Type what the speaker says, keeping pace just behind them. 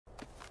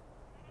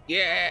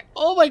Yeah.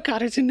 Oh my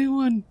god, it's a new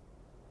one.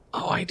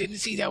 Oh, I didn't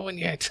see that one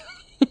yet.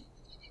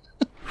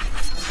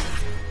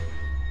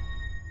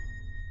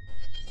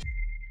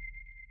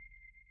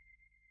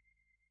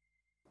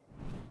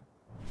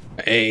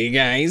 Hey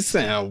guys,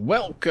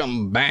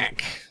 welcome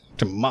back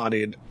to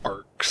Modded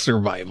Ark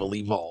Survival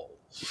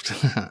Evolved.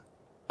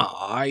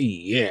 Ah,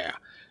 yeah.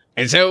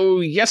 And so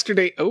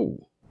yesterday,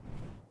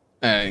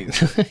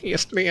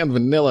 yesterday on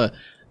Vanilla,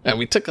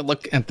 we took a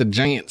look at the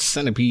giant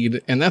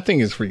centipede, and that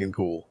thing is freaking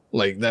cool.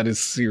 Like, that is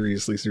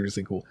seriously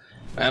cool.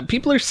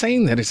 People are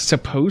saying that it's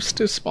supposed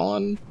to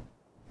spawn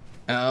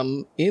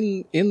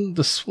in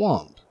the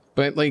swamp.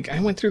 But, like, I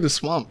went through the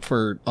swamp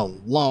for a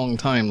long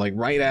time, like,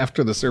 right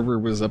after the server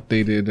was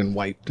updated and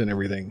wiped and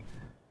everything.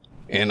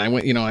 And I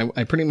went,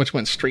 I pretty much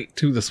went straight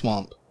to the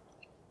swamp.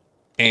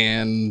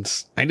 And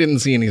I didn't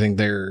see anything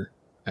there.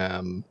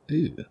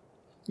 Ew,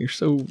 you're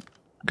so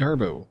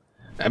garbo.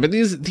 But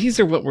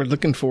these are what we're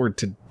looking for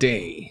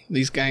today.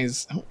 These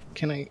guys,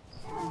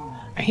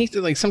 I hate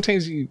to, like,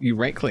 sometimes you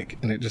right-click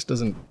and it just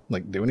doesn't,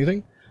 like, do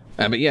anything.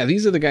 But yeah,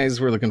 these are the guys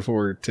we're looking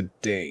for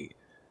today.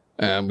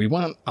 We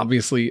want,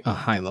 obviously, a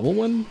high-level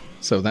one,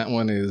 so that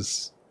one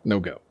is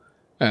no-go.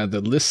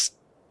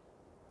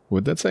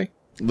 What'd that say?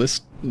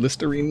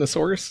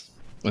 Lystrosaurus?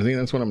 I think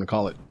that's what I'm going to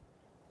call it.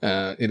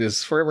 It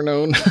is forever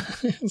known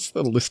as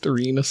the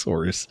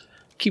Lystrosaurus.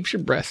 Keeps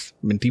your breath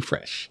minty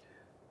fresh.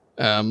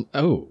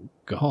 Oh,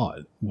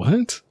 God.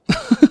 What?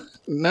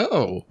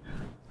 No.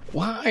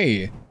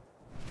 Why?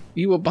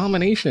 You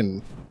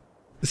abomination.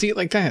 See it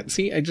like that.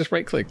 See, I just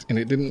right-clicked, and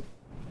it didn't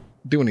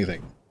do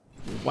anything.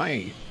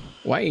 Why?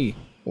 Why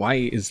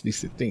is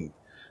this a thing?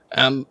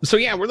 So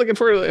yeah, we're looking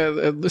for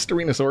a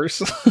Lystrosaurus.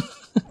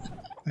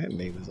 That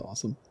name is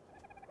awesome.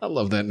 I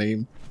love that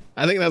name.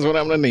 I think that's what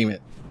I'm gonna name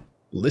it.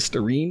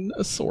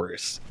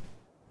 Lystrosaurus.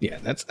 Yeah,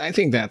 I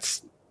think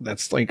that's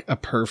like a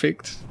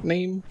perfect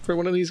name for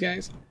one of these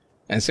guys.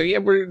 And so yeah,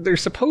 they're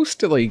supposed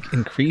to, like,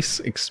 increase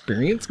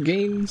experience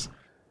gains.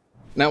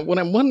 Now, what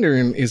I'm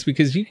wondering is,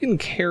 because you can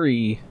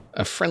carry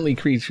a friendly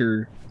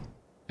creature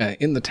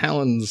in the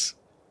talons,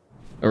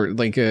 or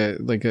like a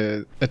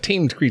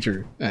tamed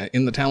creature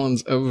in the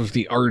talons of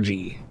the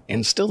RG,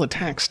 and still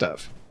attack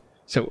stuff.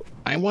 So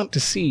I want to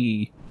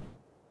see,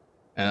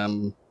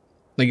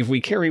 like, if we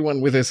carry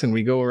one with us and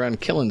we go around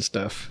killing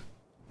stuff,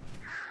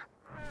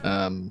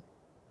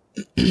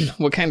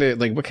 what kind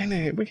of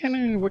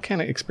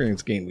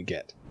experience gain we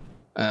get.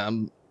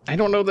 I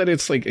don't know that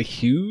it's, like, a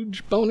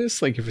huge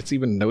bonus, like, if it's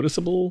even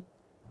noticeable.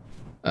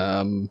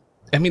 I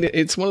mean,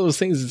 it's one of those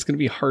things that's going to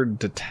be hard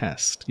to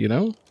test, you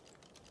know?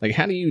 Like,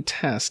 how do you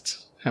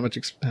test how much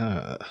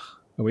oh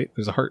wait,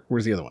 there's a heart.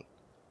 Where's the other one?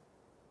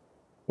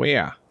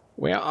 Where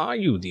are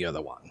you, the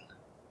other one?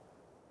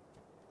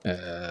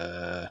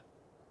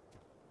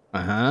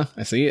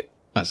 I see it.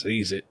 I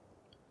sees it.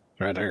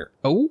 Right there.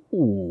 Oh,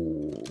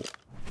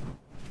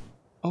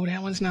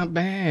 that one's not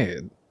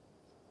bad.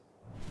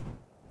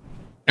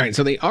 Alright,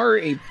 so they are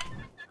I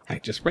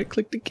just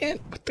right-clicked again.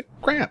 What the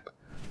crap?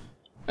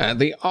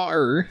 They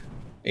are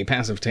a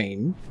passive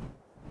tame.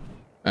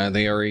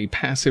 They are a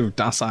passive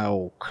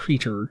docile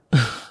creature.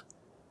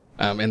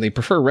 And they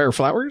prefer rare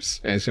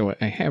flowers. And so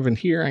I have in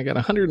here, I got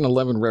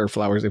 111 rare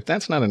flowers. If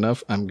that's not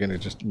enough, I'm going to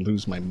just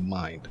lose my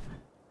mind.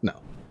 No.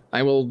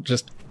 I will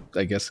just,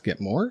 I guess,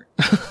 get more.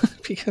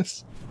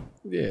 Because,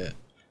 yeah.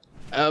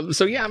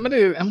 So yeah, I'm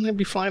gonna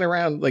be flying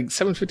around. Like,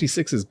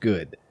 756 is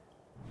good.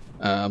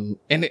 And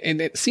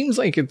it seems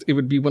like it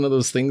would be one of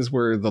those things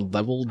where the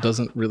level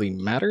doesn't really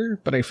matter.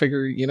 But I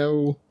figure,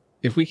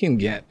 if we can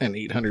get an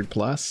 800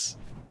 plus,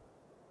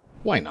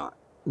 why not,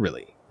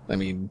 really? I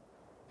mean,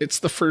 it's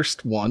the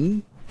first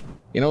one,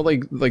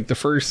 like the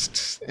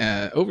first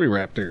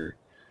Oviraptor,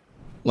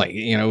 like,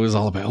 it was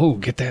all about,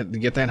 get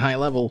that high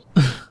level.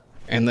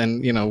 And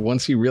then,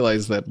 once you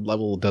realize that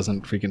level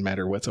doesn't freaking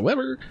matter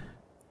whatsoever,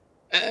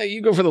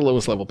 you go for the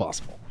lowest level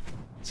possible.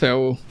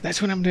 So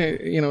that's what I'm gonna,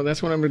 do.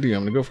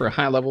 I'm gonna go for a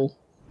high level.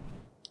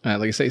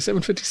 Like I say,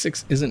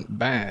 756 isn't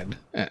bad.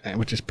 I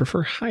would just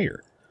prefer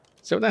higher.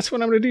 So that's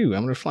what I'm gonna do.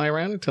 I'm gonna fly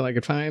around until I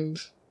can find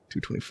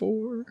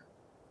 224.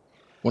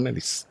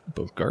 190,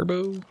 both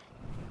Garbo.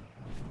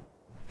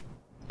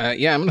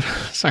 Yeah, I'm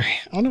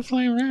gonna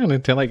fly around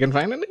until I can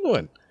find a new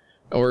one.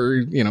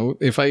 Or,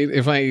 if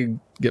I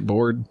get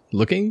bored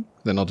looking,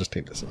 then I'll just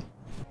take this one.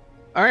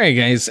 Alright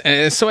guys,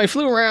 so I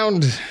flew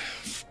around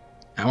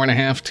hour and a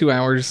half, 2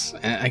 hours.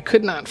 I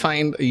could not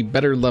find a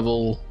better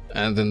level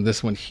than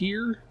this one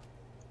here.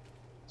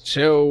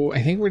 So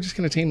I think we're just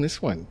gonna tame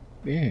this one.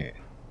 Yeah.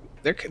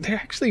 They're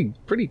actually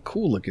pretty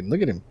cool looking.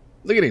 Look at him.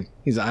 Look at him.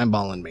 He's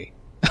eyeballing me.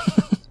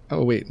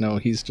 Oh wait, no,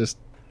 he's just,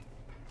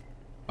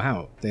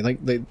 wow,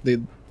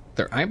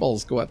 their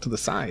eyeballs go out to the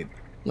side.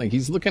 Like,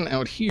 he's looking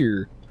out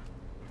here.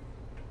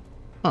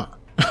 Huh.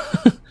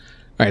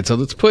 Alright, so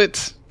let's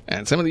put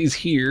some of these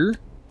here.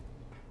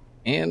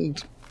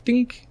 And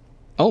dink.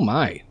 Oh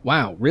my.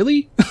 Wow,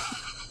 really?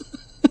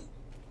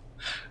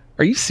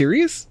 Are you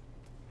serious?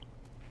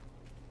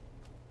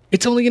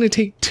 It's only going to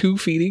take 2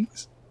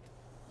 feedings?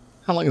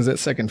 How long is that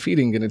second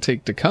feeding going to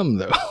take to come,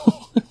 though?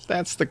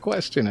 That's the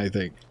question, I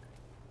think.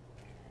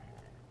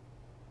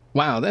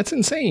 Wow, that's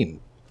insane.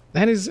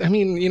 That is, I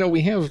mean, you know, we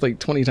have like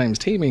 20 times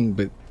taming,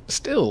 but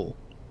still,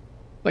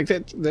 like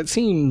that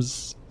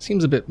seems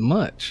a bit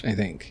much, I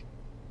think.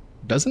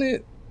 Doesn't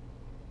it?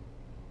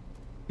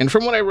 And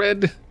from what I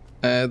read,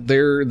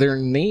 their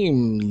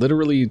name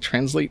literally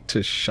translate to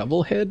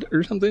shovelhead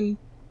or something.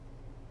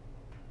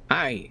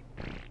 Hi.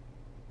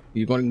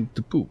 You going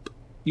to poop?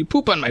 You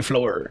poop on my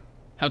floor.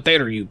 How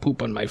dare you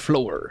poop on my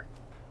floor?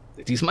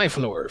 It is my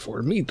floor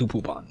for me to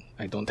poop on.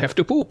 I don't have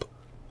to poop.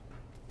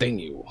 Dang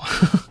you.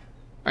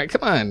 Alright,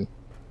 come on.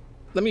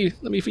 Let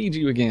me feed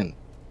you again.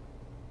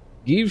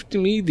 Give to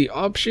me the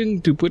option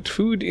to put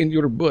food in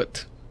your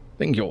butt.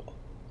 Thank you.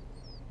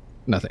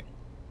 Nothing.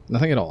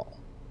 Nothing at all.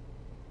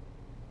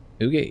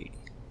 Okay.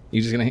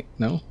 You just gonna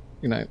no?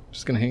 You're not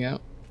just gonna hang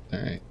out?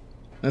 Alright.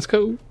 That's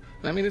cool.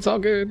 I mean, it's all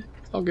good.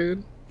 It's all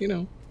good. You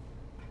know.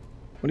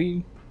 What are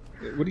you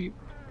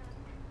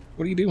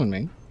doing,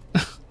 man?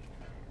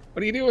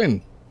 What are you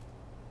doing?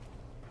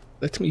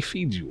 Let me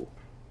feed you.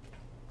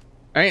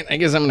 Alright, I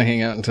guess I'm gonna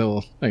hang out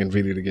until I can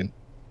feed it again.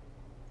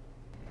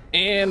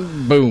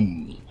 And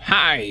boom.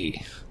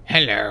 Hi.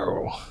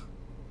 Hello.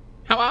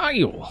 How are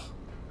you?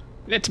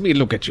 Let me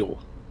look at you.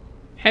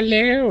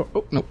 Hello.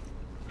 Oh, no.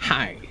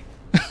 Hi.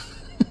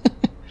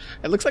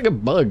 It looks like a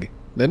bug,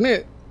 doesn't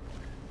it?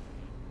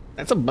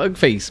 That's a bug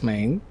face,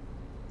 man.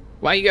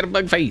 Why you got a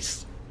bug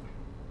face?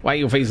 Why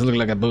your face look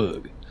like a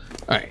bug?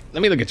 Alright,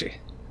 let me look at you.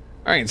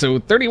 Alright, so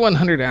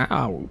 3,100,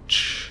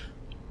 ouch.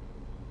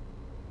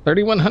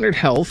 3,100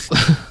 health.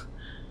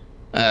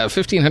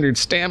 1,500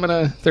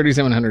 stamina,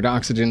 3,700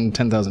 oxygen,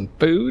 10,000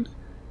 food.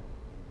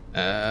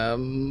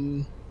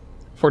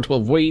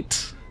 412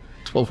 weight,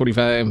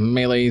 1245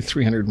 melee,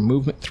 300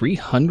 movement.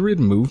 300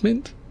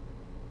 movement?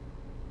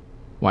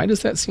 Why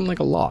does that seem like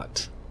a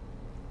lot?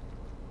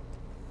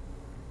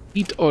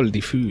 Eat all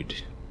the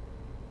food.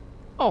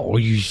 Oh,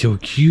 you're so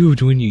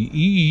cute when you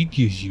eat.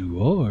 Yes,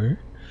 you are.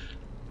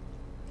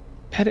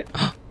 Pet it.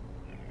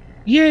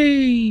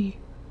 Yay!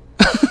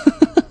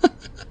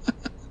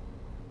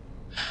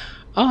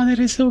 Oh, that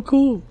is so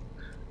cool.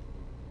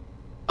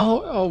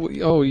 Oh,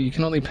 you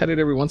can only pet it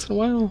every once in a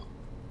while?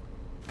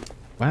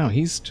 Wow,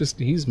 he's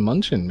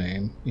munching,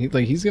 man.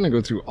 He's gonna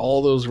go through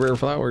all those rare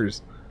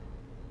flowers.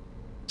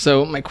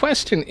 So, my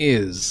question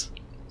is,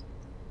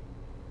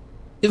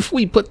 if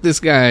we put this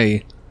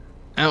guy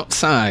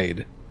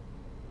outside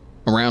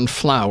around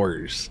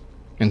flowers,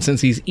 and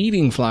since he's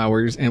eating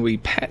flowers and we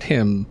pet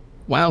him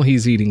while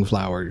he's eating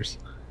flowers,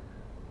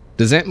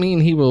 does that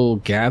mean he will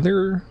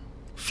gather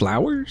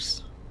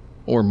flowers?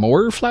 Or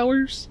more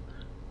flowers?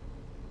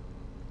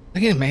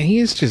 Look at him, man. He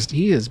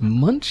is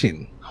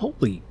munching.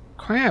 Holy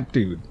crap,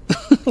 dude.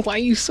 Why are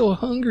you so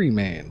hungry,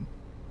 man?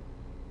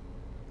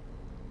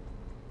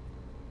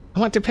 I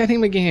want to pet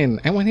him again.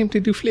 I want him to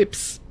do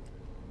flips.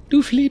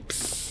 Do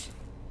flips.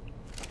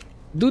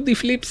 Do the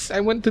flips. I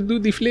want to do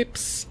the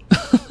flips.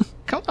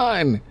 Come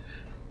on.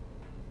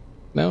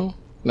 No?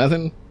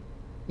 Nothing?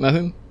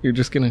 Nothing? You're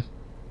just gonna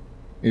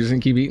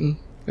keep eating?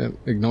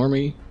 Ignore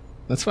me?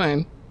 That's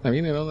fine. I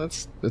mean, you know,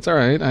 that's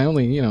alright. I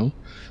only, you know,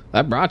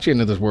 I brought you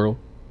into this world.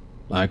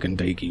 I can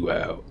take you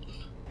out.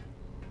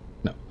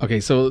 No. Okay,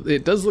 so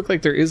it does look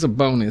like there is a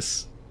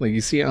bonus. Like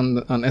you see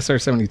on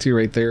SR72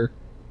 right there.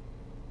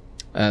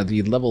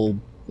 The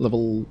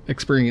level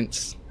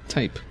experience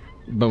type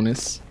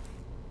bonus.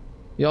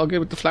 Y'all good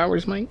with the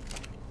flowers, mate?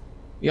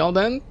 Y'all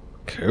done?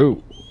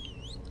 Cool.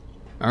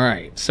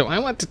 Alright, so I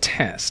want to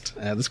test.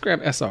 Let's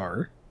grab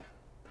SR.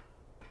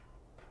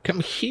 Come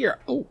here.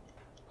 Oh,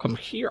 come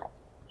here.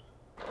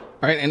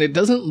 Alright, and it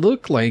doesn't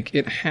look like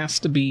it has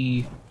to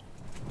be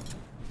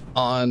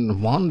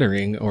on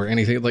wandering or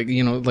anything, like,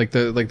 you know, like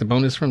the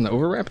bonus from the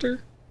Overraptor,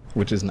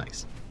 which is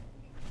nice.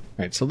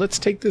 Alright, so let's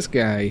take this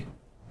guy.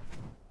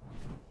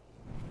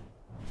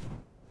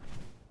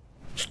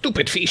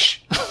 Stupid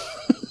fish.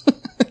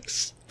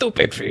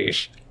 Stupid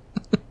fish.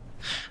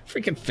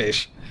 Freaking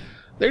fish.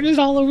 They're just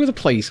all over the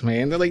place,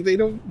 man. They're like, they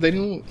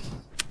don't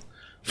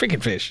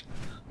freaking fish.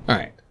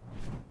 Alright.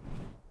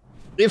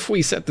 If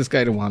we set this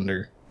guy to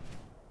wander,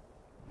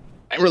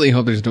 I really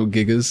hope there's no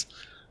gigas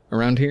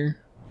around here.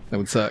 That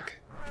would suck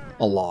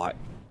a lot.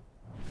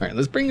 Alright,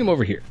 let's bring him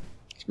over here.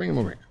 Let's bring him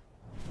over here.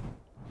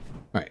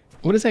 Alright,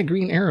 what is that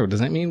green arrow?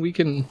 Does that mean we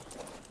can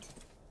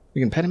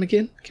pet him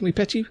again? Can we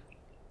pet you?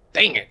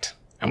 Dang it!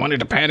 I wanted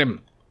to pet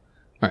him.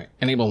 Alright,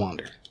 enable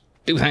wander.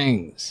 Do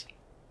things.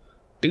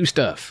 Do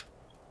stuff.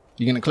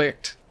 You gonna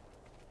collect?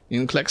 You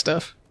gonna collect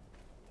stuff?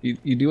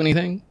 You do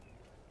anything?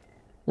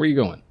 Where you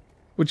going?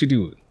 What you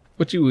doing?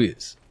 What you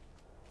is?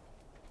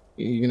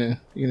 You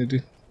gonna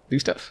do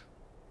stuff?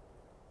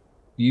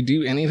 You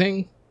do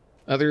anything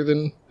other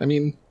than, I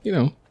mean, you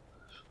know,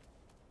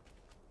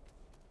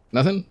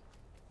 nothing?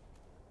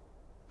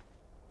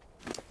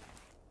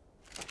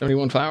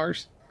 71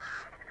 flowers?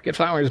 Get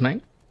flowers,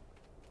 man.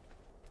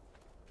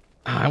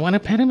 Oh, I want to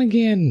pet him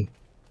again.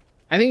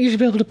 I think you should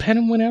be able to pet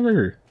him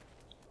whenever.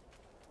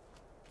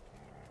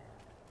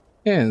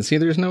 Yeah, and see,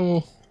 there's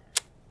no...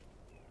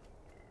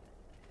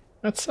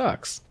 That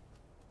sucks.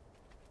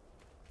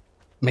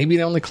 Maybe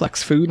it only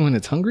collects food when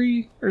it's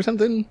hungry or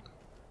something?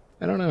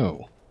 I don't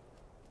know.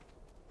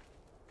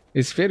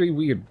 It's very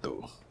weird,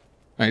 though.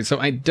 Alright, so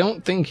I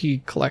don't think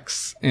he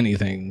collects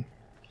anything.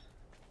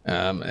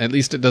 At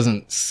least it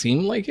doesn't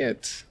seem like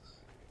it.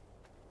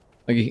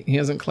 Like, he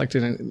hasn't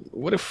collected any...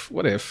 What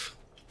if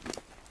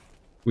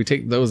we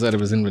take those out of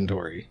his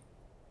inventory?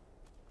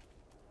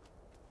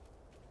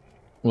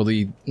 Will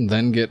he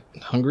then get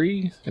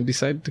hungry and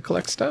decide to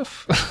collect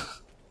stuff?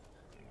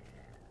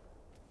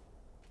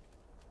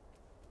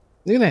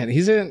 Look at that,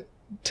 he's at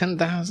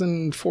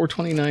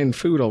 10,429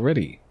 food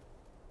already.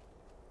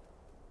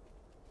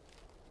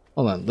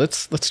 Hold on,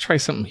 let's try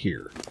something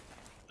here.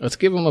 Let's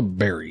give him a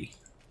berry.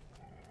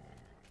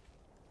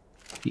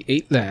 He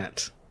ate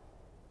that.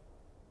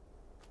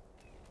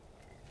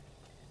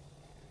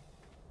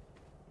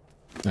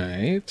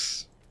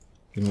 Alright.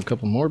 Give him a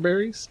couple more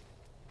berries.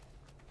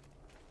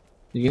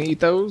 You gonna eat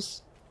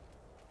those?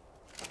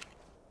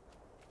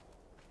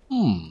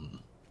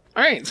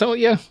 Alright, so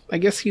yeah, I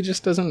guess he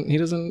just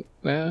doesn't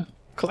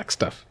collect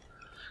stuff.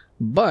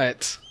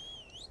 But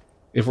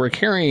if we're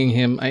carrying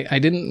him, I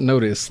didn't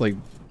notice, like...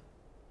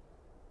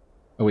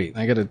 Oh wait,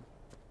 I gotta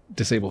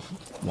disable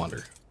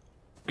wander.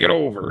 Get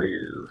over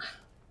here.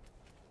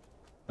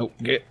 Oh,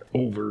 get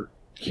over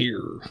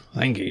here.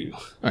 Thank you.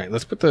 Alright,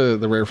 let's put the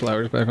rare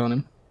flowers back on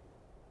him.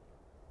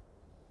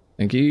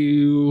 Thank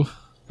you.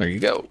 There you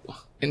go.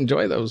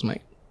 Enjoy those,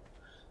 mate.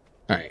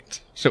 Alright,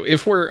 so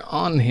if we're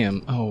on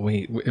him... Oh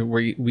wait,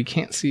 we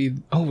can't see...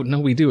 Oh no,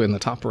 we do in the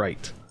top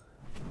right.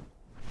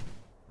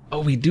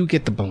 Oh, we do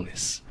get the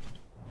bonus.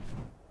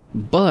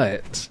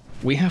 But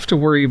we have to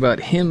worry about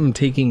him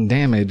taking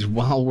damage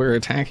while we're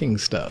attacking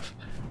stuff.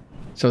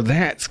 So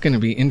that's going to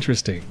be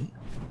interesting.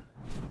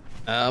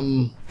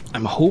 I'm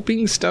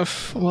hoping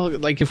stuff... Well,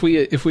 like if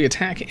we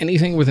attack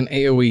anything with an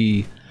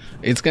AoE,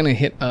 it's going to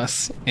hit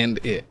us and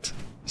it.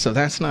 So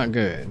that's not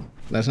good.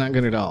 That's not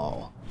good at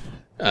all.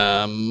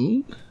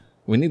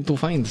 We need to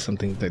find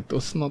something that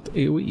does not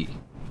AoE.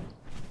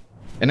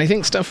 And I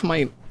think stuff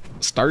might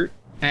start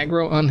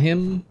aggro on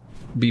him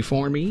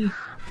before me.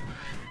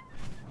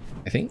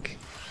 I think.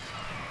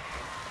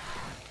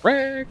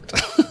 Wrecked!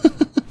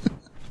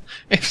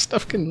 If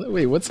stuff can...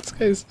 Wait, what's this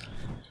guy's...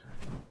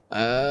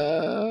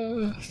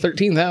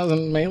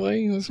 13,000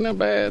 melee? That's not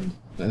bad.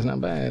 That's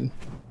not bad.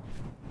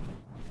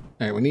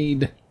 Alright, we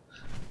need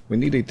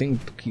a thing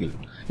to kill.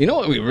 You know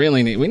what we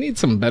really need? We need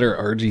some better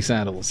RG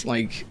saddles.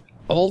 Like,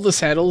 all the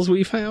saddles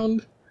we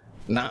found,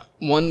 not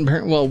one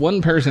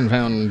person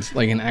found,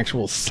 like, an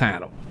actual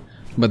saddle.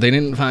 But they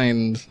didn't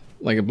find,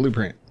 like, a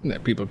blueprint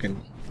that people can,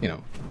 you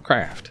know,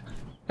 craft.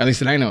 At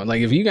least that I know.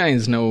 Like, if you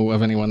guys know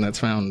of anyone that's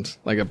found,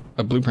 like,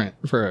 a blueprint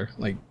for,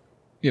 like,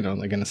 you know,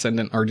 like an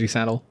Ascendant RG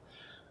saddle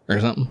or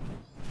something,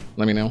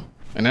 let me know.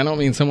 And I don't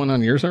mean someone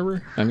on your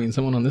server. I mean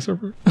someone on this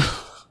server.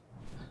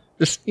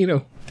 Just, you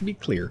know, to be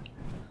clear.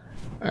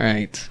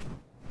 Alright.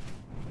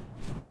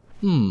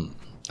 I'm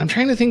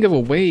trying to think of a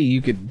way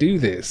you could do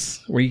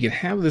this, where you could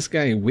have this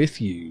guy with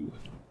you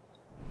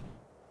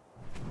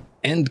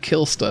and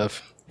kill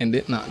stuff and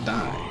it not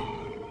die.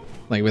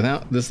 Like,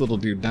 without this little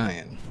dude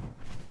dying.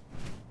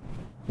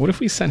 What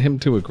if we sent him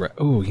to a...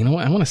 Oh, you know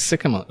what? I want to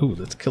sick him on... Ooh,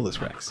 let's kill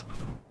this Rex.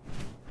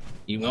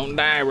 You won't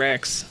die,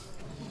 Rex.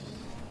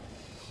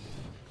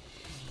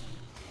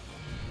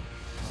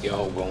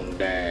 Y'all gonna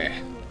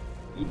die.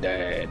 You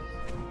died.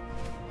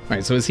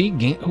 Alright, so is he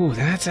gain... Oh,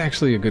 that's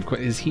actually a good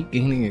question. Is he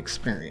gaining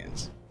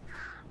experience?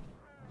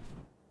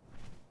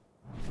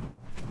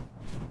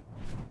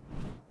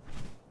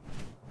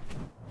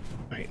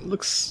 Alright,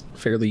 looks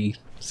fairly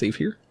safe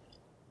here.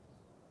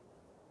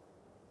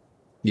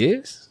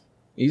 Yes?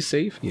 He's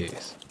safe?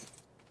 Yes.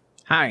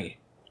 Hi.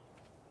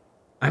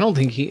 I don't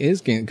think he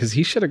is gaining... Because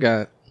he should have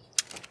got...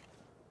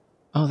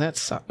 Oh,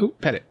 that's... Oh,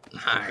 pet it.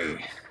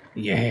 Hi.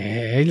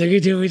 Yeah, look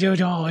at you.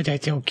 Oh,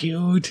 that's so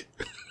cute.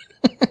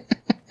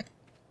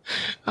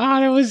 Oh,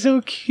 that was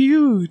so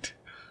cute.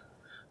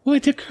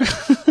 What the crap?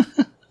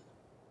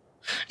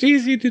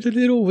 Jeez, you did a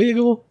little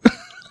wiggle.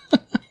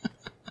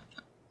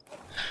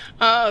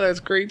 Oh, that's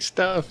great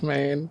stuff,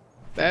 man.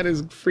 That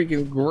is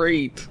freaking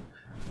great.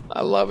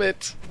 I love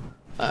it.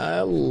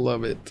 I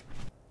love it.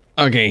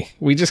 Okay,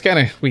 we just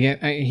gotta...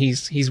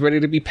 he's ready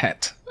to be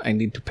pet. I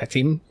need to pet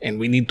him, and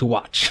we need to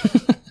watch.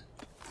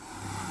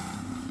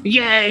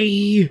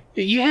 Yay!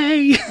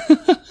 Yay!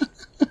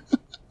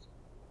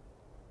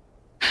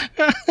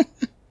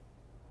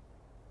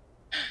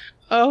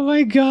 Oh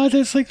my god,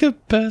 that's like the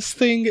best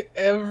thing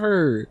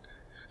ever.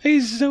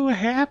 He's so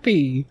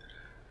happy.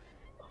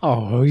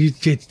 Oh, you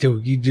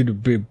did a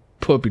big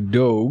puppy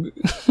dog.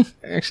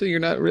 Actually, you're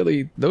not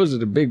really. Those are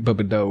the big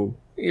puppy dog.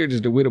 You're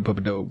just a little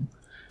puppy dog.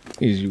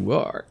 As you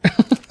are.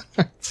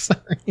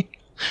 Sorry.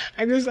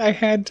 I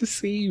had to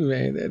see you,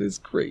 man. That is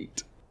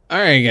great.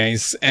 Alright,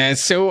 guys.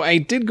 So I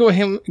did go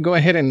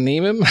ahead and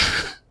name him.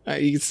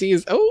 You can see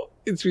his... Oh,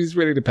 he's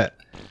ready to pet.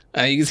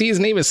 You can see his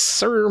name is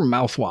Sir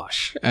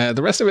Mouthwash.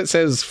 The rest of it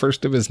says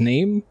first of his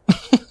name.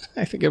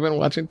 I think I've been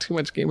watching too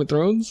much Game of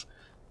Thrones.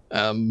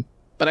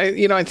 But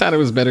I thought it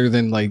was better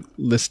than like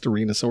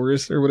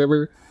Lystrosaurus or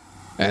whatever.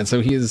 And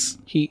so he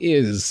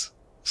is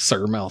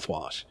Sir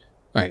Mouthwash.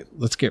 All right,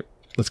 let's get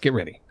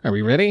ready. Are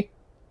we ready?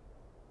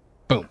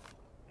 Boom.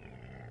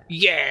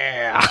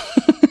 Yeah.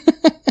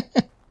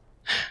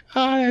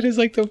 That is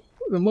like the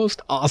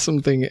most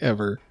awesome thing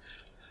ever.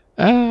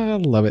 I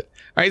love it.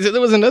 All right, so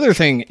there was another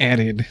thing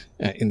added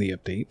in the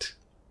update.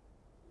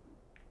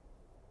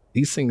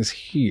 These things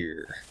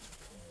here.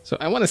 So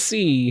I want to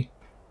see,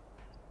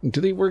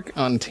 do they work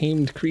on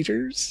tamed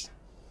creatures?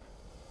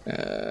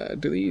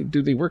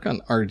 Do they work on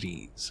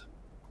RGs?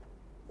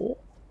 Oh.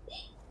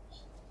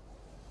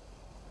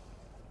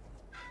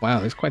 Wow,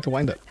 there's quite the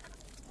windup.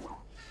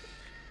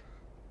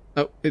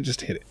 Oh, it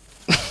just hit it.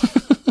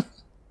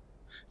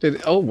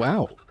 Oh,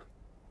 wow.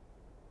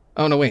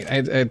 Oh, no, wait. I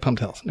had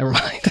pumped health. Never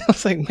mind. I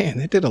was like, man,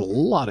 that did a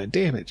lot of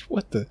damage.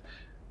 What the? All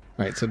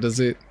right, so does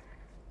it...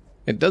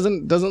 It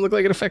doesn't look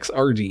like it affects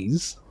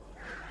RGs.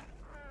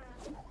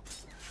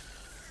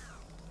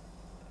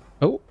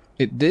 Oh,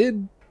 it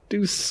did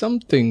do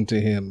something to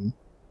him.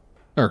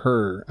 Or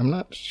her. I'm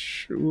not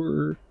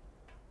sure.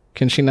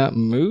 Can she not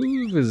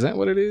move? Is that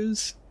what it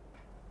is?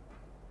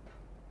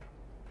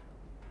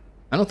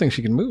 I don't think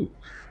she can move.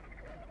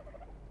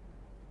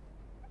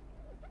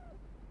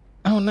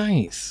 Oh,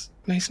 nice.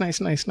 Nice.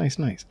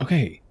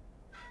 Okay.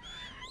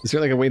 Is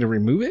there like a way to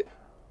remove it?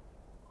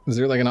 Is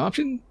there like an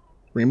option?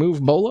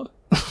 Remove Bola?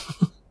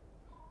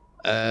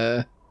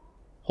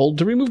 Hold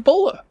to remove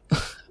Bola.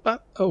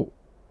 Oh.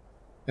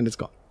 And it's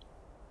gone.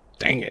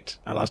 Dang it.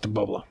 I lost a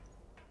Bola.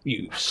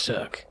 You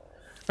suck.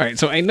 Alright,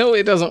 so I know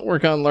it doesn't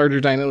work on larger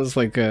dinos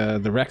like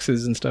the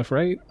Rexes and stuff,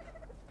 right?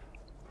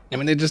 I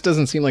mean, it just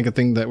doesn't seem like a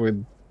thing that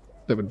would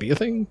be a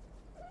thing.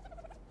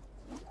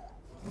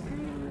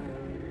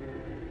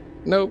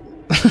 Nope.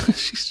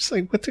 She's just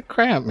like, what the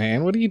crap,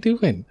 man? What are you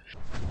doing?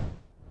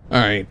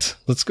 Alright,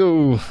 let's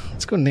go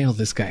nail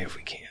this guy if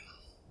we can.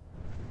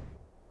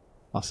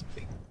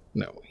 Possibly.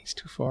 No, he's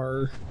too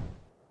far.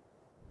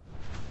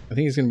 I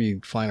think he's gonna be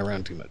flying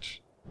around too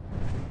much.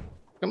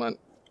 Come on.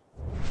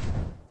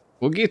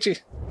 We'll get you.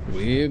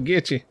 We'll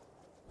get you.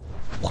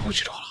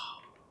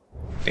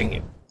 Dang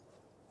it.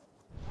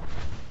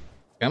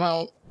 Come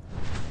on.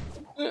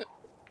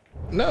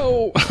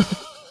 No!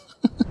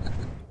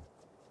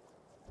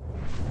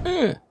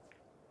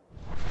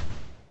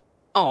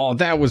 Oh,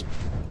 that was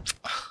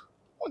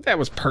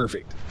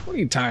perfect. What are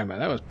you talking about?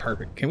 That was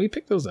perfect. Can we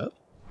pick those up?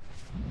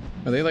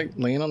 Are they like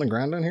laying on the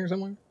ground down here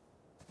somewhere?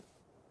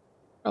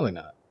 Probably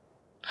not.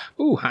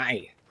 Ooh,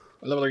 hi.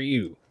 What level are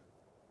you?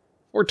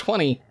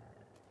 420.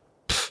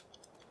 Pfft.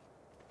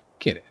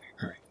 Get it.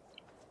 All right.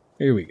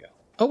 Here we go.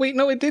 Oh, wait.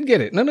 No, it did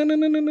get it.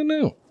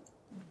 No.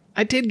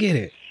 I did get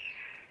it.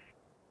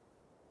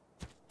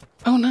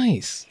 Oh,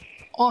 nice.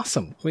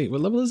 Awesome. Wait,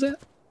 what level is that?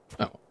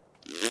 Oh.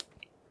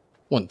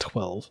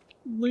 112.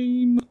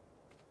 Lame.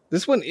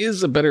 This one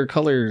is a better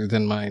color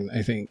than mine,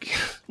 I think.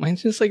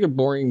 Mine's just like a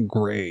boring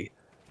gray.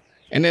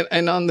 And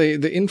on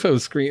the info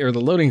screen, or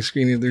the loading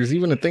screen, there's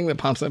even a thing that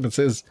pops up that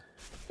says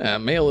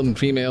male and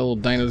female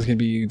dinos can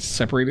be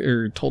separated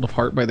or told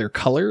apart by their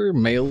color,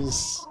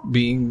 males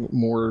being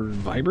more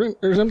vibrant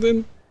or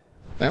something.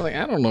 And I'm like,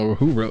 I don't know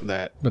who wrote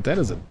that, but that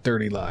is a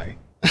dirty lie.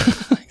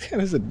 That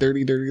is a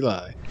dirty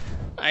lie.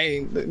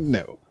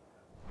 No.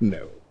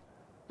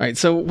 All right,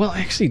 so, well,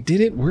 actually,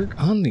 did it work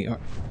on the...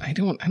 I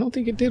don't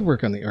think it did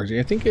work on the RG.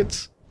 I think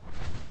it's...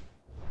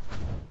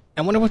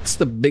 I wonder what's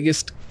the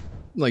biggest,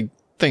 like,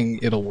 thing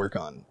it'll work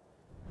on.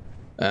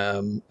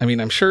 I mean,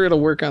 I'm sure it'll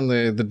work on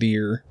the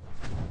deer.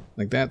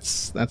 Like, I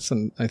think that's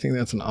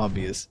an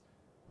obvious.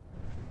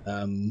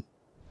 Is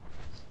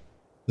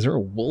there a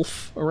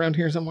wolf around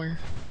here somewhere?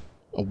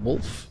 A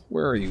wolf?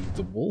 Where are you?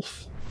 The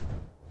wolf?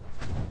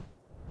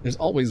 There's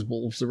always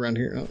wolves around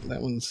here. Oh,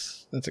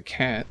 that's a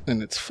cat,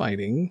 and it's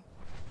fighting.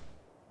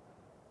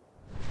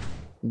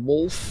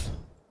 Wolf.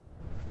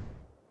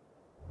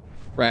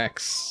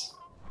 Rex.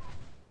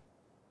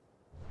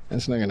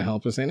 That's not going to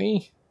help us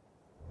any.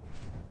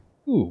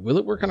 Ooh, will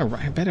it work on a...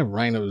 I bet a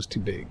rhino's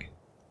too big.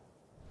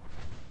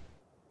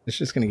 It's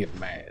just going to get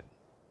mad.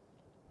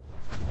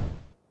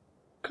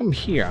 Come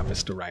here,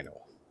 Mr. Rhino.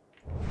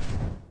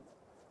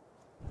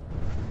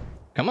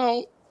 Come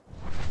on.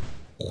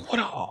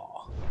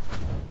 What?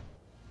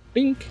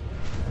 Bink.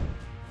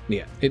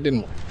 Yeah, it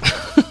didn't work.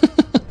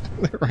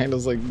 The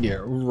rhino's like, yeah,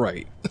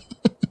 right.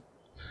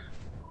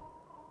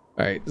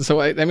 Alright, so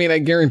I mean, I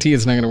guarantee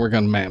it's not going to work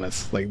on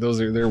mammoths. Like,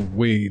 they're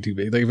way too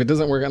big. Like, if it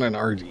doesn't work on an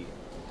RG,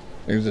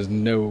 there's just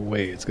no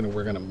way it's going to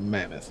work on a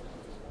mammoth.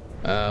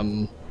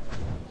 Oh,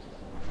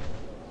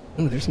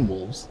 there's some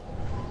wolves.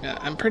 Yeah,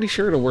 I'm pretty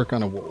sure it'll work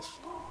on a wolf.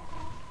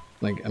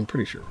 Like, I'm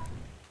pretty sure.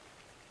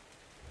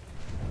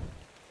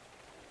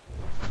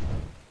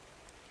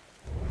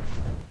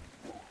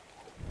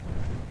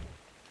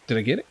 Did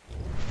I get it?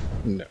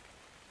 No.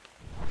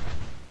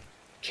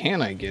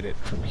 Can I get it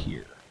from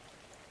here?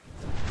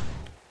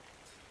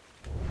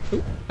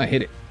 Oop, I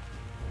hit it.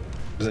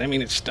 Does that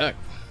mean it's stuck?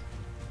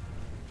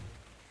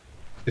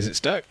 Is it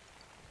stuck?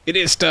 It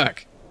is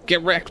stuck!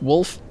 Get wrecked,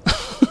 wolf!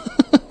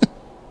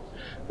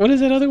 What is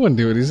that other one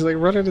doing? He's like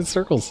running in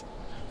circles.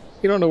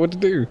 You don't know what to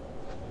do.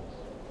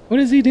 What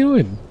is he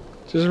doing?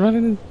 Just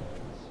running?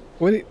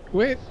 Wait.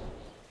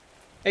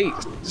 Hey,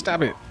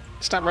 stop it.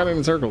 Stop running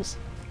in circles.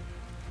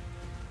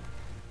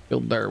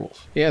 Build direwolf.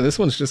 Yeah, this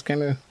one's just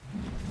kind of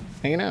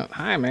hanging out.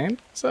 Hi, man.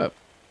 What's up?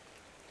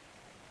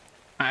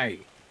 Hi.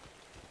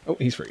 Oh,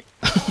 he's free.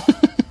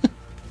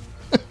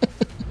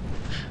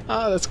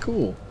 Ah, that's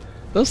cool.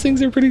 Those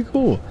things are pretty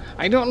cool.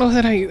 I don't know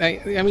that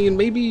I mean,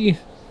 maybe,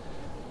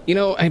 you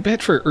know, I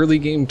bet for early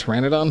game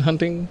Pteranodon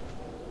hunting,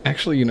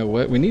 actually, you know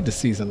what? We need to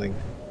see something.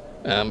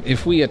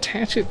 If we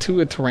attach it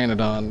to a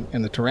Pteranodon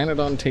and the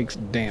Pteranodon takes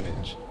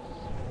damage,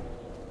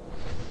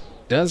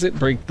 does it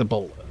break the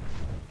bola?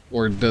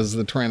 Or does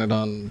the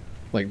Pteranodon,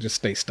 like, just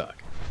stay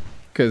stuck?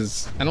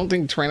 Because I don't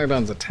think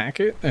Pteranodons attack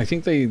it. I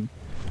think they...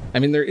 I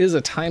mean, there is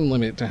a time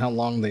limit to how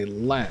long they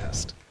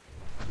last.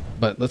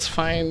 But let's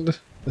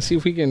see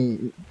if we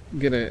can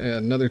get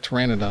another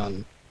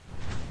Pteranodon,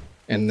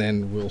 and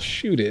then we'll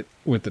shoot it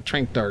with the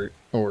tranq dart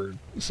or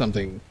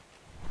something,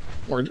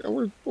 or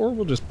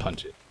we'll just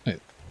punch it.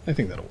 I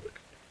think that'll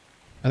work.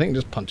 I think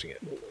just punching it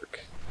will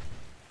work.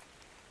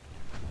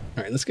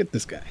 All right, let's get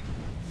this guy.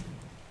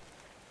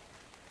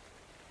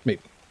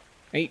 Maybe.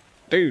 Hey,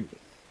 dude.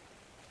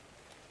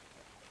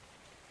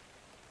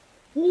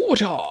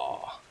 Water.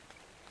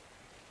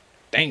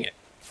 Dang it.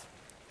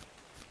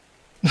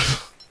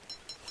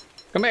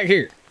 Come back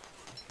here.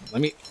 Let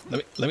me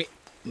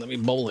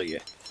bola you.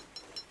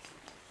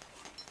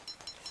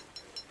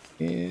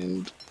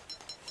 And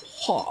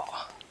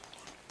ha.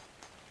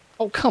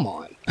 Oh, come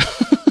on.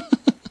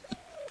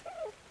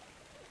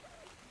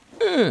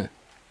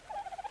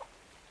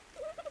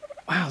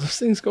 Wow, those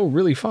things go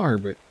really far,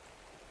 but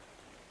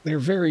they're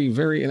very,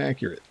 very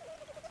inaccurate.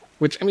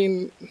 Which, I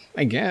mean,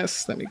 I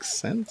guess that makes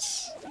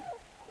sense.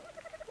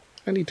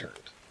 And he turned.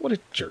 What a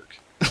jerk.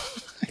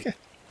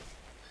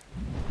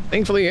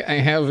 Thankfully, I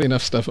have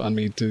enough stuff on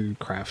me to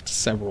craft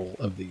several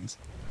of these.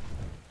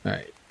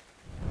 Alright.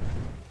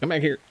 Come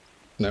back here.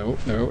 No,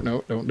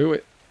 don't do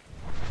it.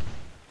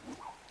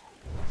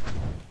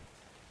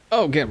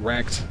 Oh, get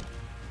wrecked.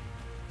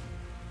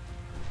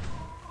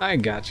 I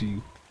got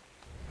you.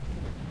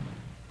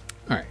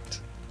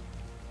 Alright.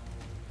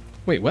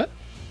 Wait, what?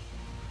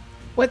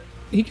 What?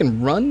 He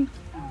can run?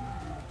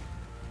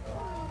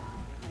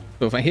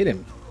 So if I hit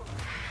him...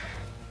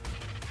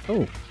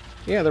 Oh,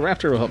 yeah, the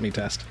raptor will help me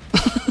test.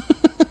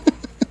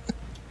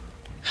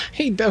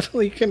 He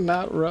definitely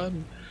cannot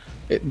run.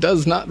 It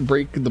does not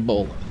break the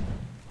bola.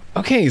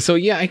 Okay, so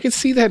yeah, I could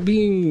see that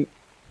being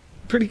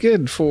pretty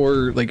good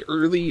for like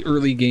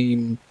early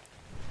game,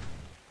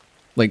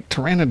 like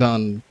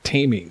Pteranodon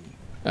taming,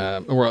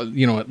 or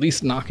you know, at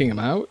least knocking them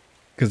out,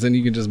 because then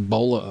you can just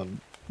bola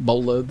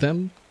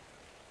them,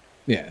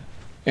 yeah,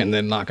 and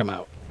then knock them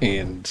out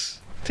and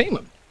tame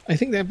them. I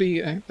think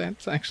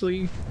that's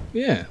actually,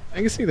 yeah, I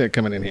can see that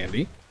coming in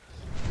handy.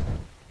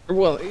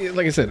 Well,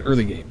 like I said,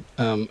 early game.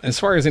 As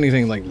far as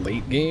anything like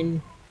late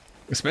game,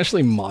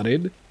 especially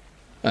modded,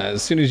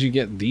 as soon as you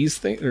get these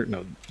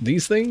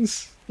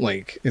things,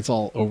 like it's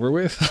all over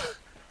with.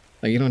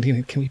 Like you don't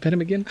need. Can we pet him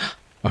again?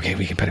 Okay,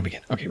 we can pet him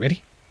again. Okay,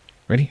 ready?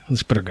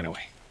 Let's put our gun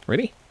away.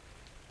 Ready?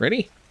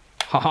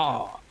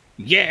 Haha!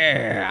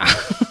 Yeah!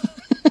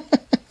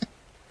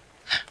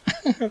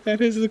 That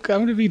is I'm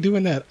gonna be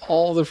doing that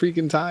all the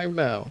freaking time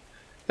now.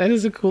 That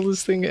is the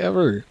coolest thing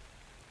ever.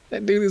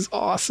 That dude is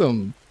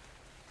awesome.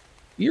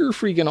 You're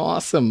freaking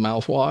awesome,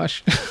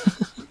 mouthwash.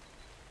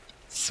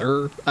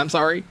 Sir, I'm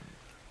sorry.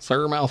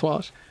 Sir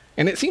Mouthwash.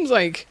 And it seems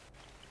like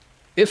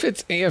if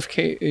it's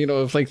AFK, you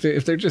know,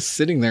 if they're just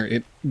sitting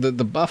there, the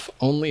buff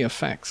only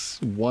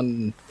affects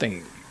one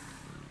thing.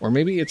 Or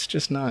maybe it's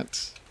just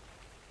not.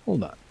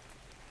 Hold on.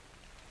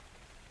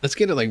 Let's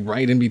get it like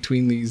right in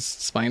between these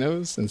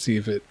Spinos and see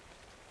if it,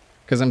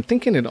 because I'm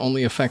thinking it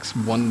only affects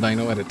one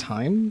dino at a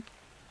time.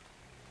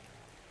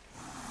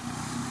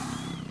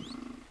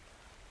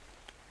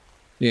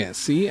 Yeah,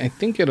 see, I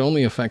think it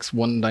only affects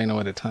one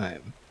dino at a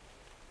time.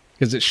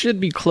 Because it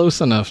should be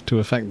close enough to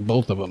affect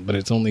both of them, but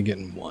it's only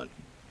getting one.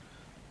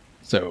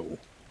 So,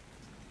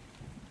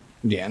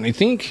 yeah, and I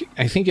think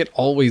it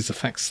always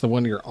affects the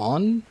one you're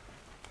on.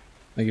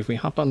 Like if we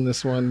hop on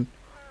this one,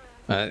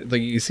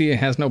 like you see it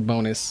has no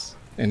bonus,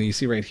 and you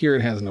see right here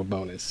it has no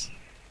bonus.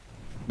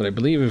 But I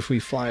believe if we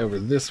fly over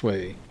this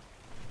way,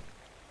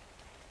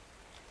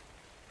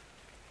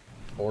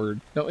 or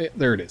no,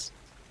 there it is.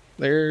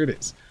 There it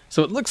is.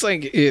 So it looks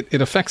like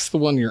it affects the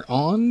one you're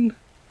on.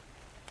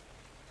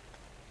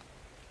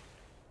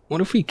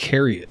 What if we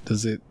carry it?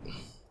 Does it...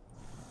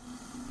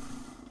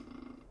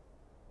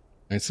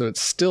 Alright, so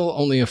it's still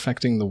only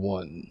affecting the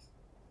one.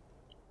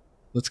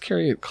 Let's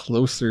carry it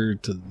closer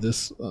to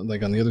this,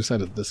 like on the other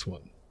side of this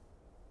one.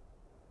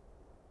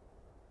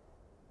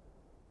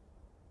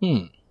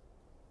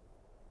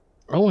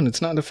 Oh, and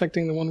it's not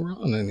affecting the one we're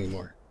on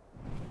anymore.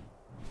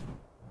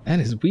 That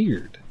is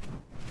weird.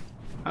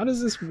 How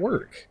does this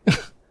work?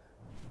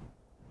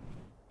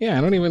 Yeah,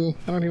 I don't even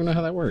know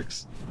how that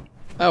works.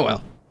 Oh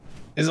well.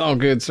 It's all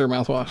good, Sir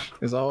Mouthwash.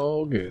 It's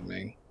all good,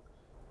 man.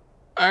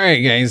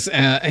 Alright guys,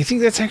 I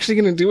think that's actually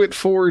going to do it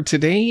for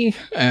today.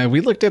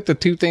 We looked at the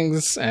two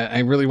things I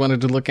really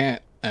wanted to look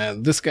at.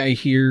 This guy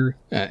here,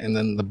 and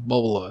then the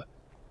bola.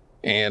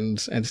 And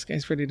this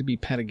guy's ready to be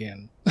pet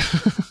again.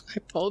 I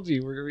told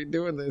you we're going to be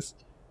doing this.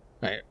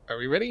 Alright, are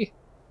we ready?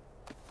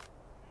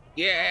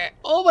 Yeah!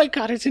 Oh my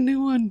god, it's a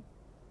new one!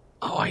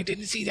 Oh, I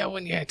didn't see that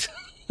one yet.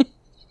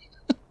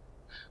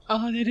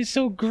 Oh, that is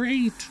so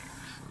great!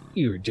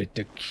 You're just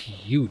a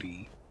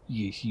cutie.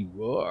 Yes, you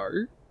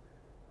are.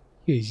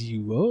 Yes,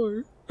 you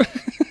are.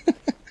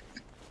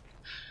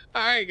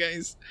 Alright,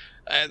 guys.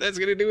 That's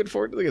going to do it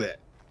for it. Look at that.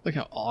 Look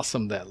how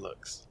awesome that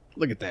looks.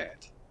 Look at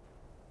that.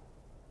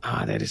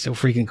 Ah, that is so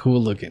freaking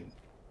cool looking.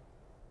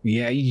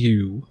 Yeah,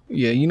 you.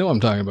 Yeah, you know I'm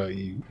talking about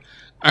you.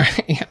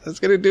 Alright, that's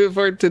going to do it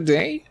for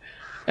today.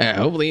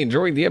 Hopefully you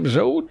enjoyed the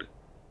episode.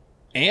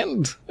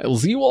 And I'll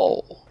see you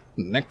all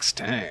next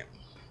time.